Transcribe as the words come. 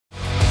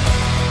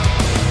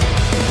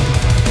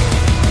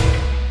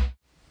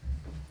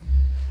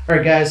All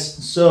right, guys,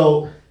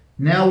 so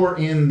now we're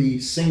in the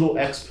single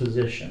X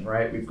position,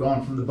 right? We've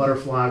gone from the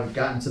butterfly, we've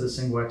gotten to the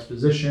single X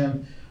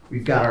position,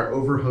 we've got our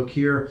overhook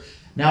here.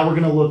 Now we're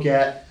gonna look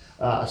at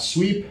a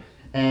sweep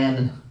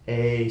and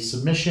a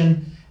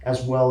submission,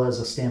 as well as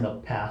a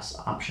stand-up pass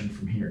option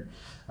from here.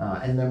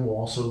 And then we'll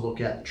also look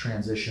at the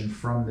transition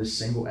from this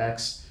single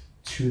X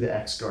to the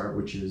X guard,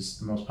 which is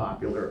the most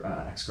popular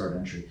X guard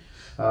entry.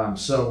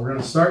 So we're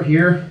gonna start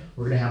here.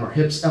 We're gonna have our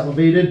hips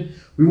elevated.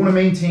 We wanna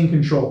maintain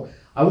control.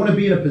 I wanna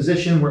be in a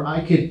position where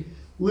I could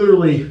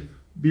literally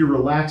be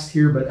relaxed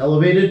here, but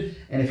elevated.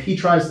 And if he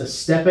tries to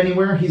step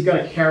anywhere, he's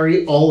gotta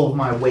carry all of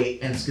my weight,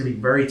 and it's gonna be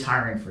very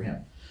tiring for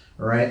him,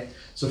 all right?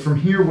 So from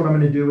here, what I'm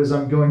gonna do is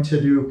I'm going to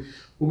do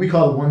what we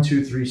call the 1,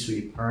 2, 3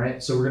 sweep, all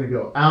right? So we're gonna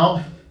go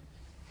out,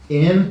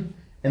 in,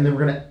 and then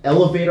we're gonna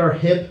elevate our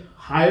hip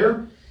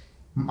higher.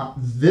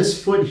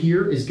 This foot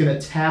here is gonna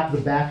tap the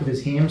back of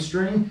his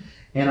hamstring,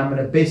 and I'm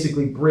gonna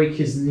basically break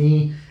his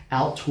knee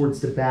out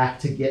towards the back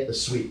to get the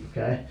sweep,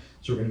 okay?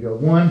 So we're gonna go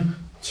 1,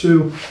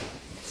 2,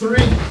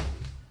 3,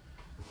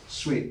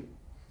 sweep,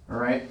 all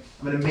right?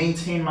 I'm gonna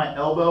maintain my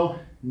elbow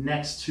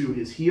next to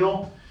his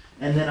heel,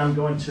 and then I'm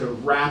going to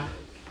wrap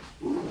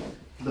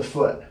the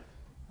foot,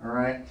 all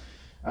right?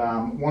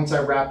 Once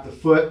I wrap the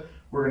foot,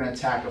 we're gonna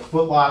attack a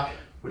foot lock,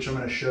 which I'm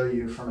gonna show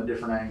you from a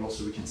different angle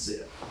so we can see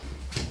it.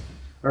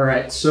 All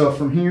right, so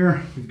from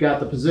here, we've got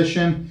the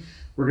position.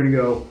 We're gonna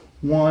go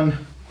 1,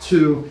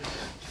 2,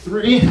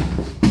 3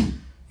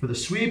 for the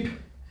sweep.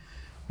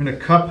 I'm gonna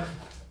cup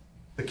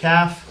the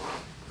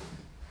calf,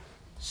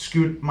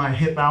 scoot my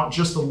hip out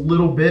just a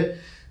little bit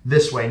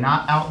this way,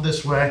 not out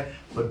this way,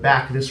 but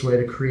back this way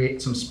to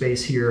create some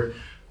space here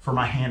for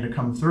my hand to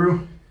come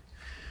through.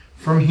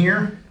 From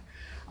here,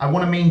 I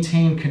wanna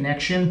maintain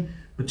connection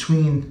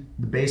between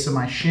the base of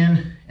my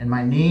shin and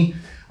my knee.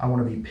 I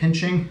wanna be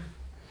pinching.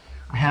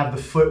 I have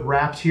the foot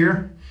wrapped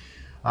here.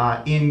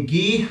 In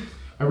gi,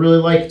 I really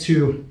like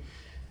to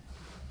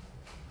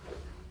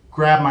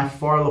grab my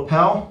far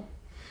lapel.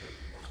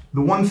 The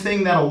one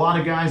thing that a lot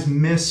of guys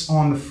miss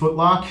on the foot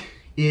lock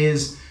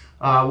is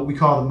what we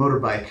call the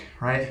motorbike,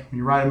 right? When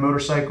you ride a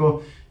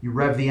motorcycle, you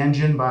rev the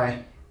engine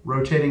by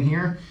rotating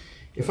here.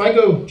 If I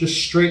go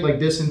just straight like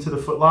this into the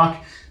foot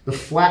lock, the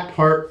flat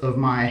part of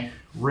my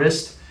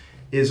wrist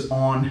is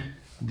on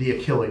the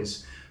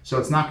Achilles. So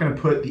it's not gonna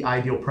put the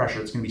ideal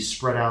pressure. It's gonna be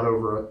spread out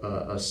over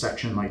a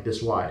section like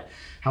this wide.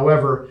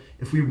 However,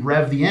 if we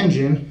rev the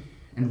engine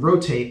and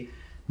rotate,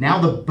 now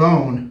the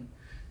bone,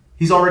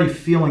 he's already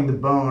feeling the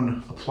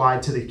bone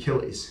applied to the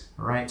Achilles,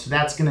 all right? So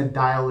that's gonna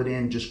dial it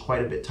in just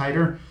quite a bit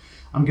tighter.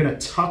 I'm gonna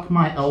tuck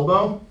my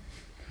elbow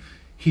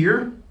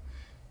here,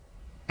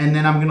 and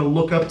then I'm gonna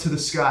look up to the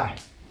sky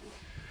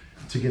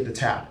to get the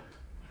tap,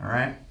 all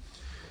right?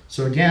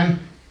 So again,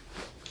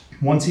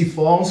 once he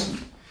falls,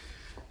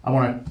 I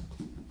wanna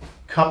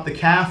cup the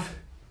calf,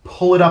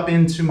 pull it up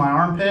into my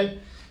armpit,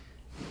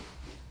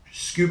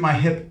 scoot my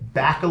hip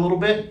back a little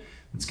bit.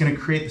 It's gonna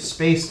create the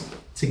space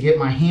to get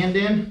my hand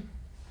in.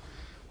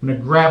 I'm gonna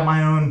grab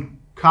my own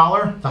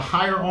collar. The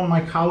higher on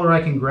my collar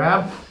I can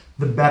grab,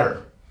 the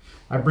better.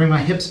 I bring my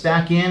hips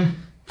back in,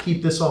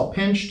 keep this all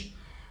pinched.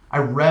 I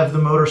rev the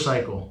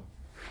motorcycle.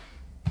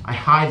 I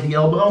hide the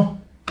elbow,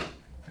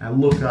 and I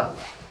look up.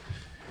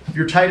 If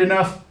you're tight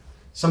enough,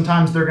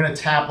 sometimes they're gonna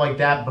tap like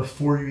that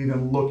before you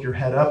even look your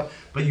head up,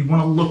 but you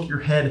wanna look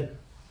your head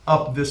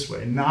up this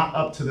way, not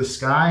up to the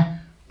sky,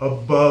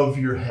 above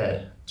your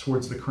head,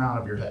 towards the crown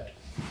of your head.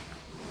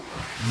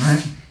 All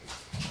right?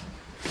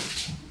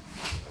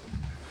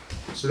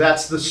 So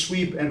that's the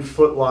sweep and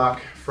foot lock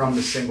from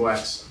the single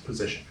X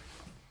position.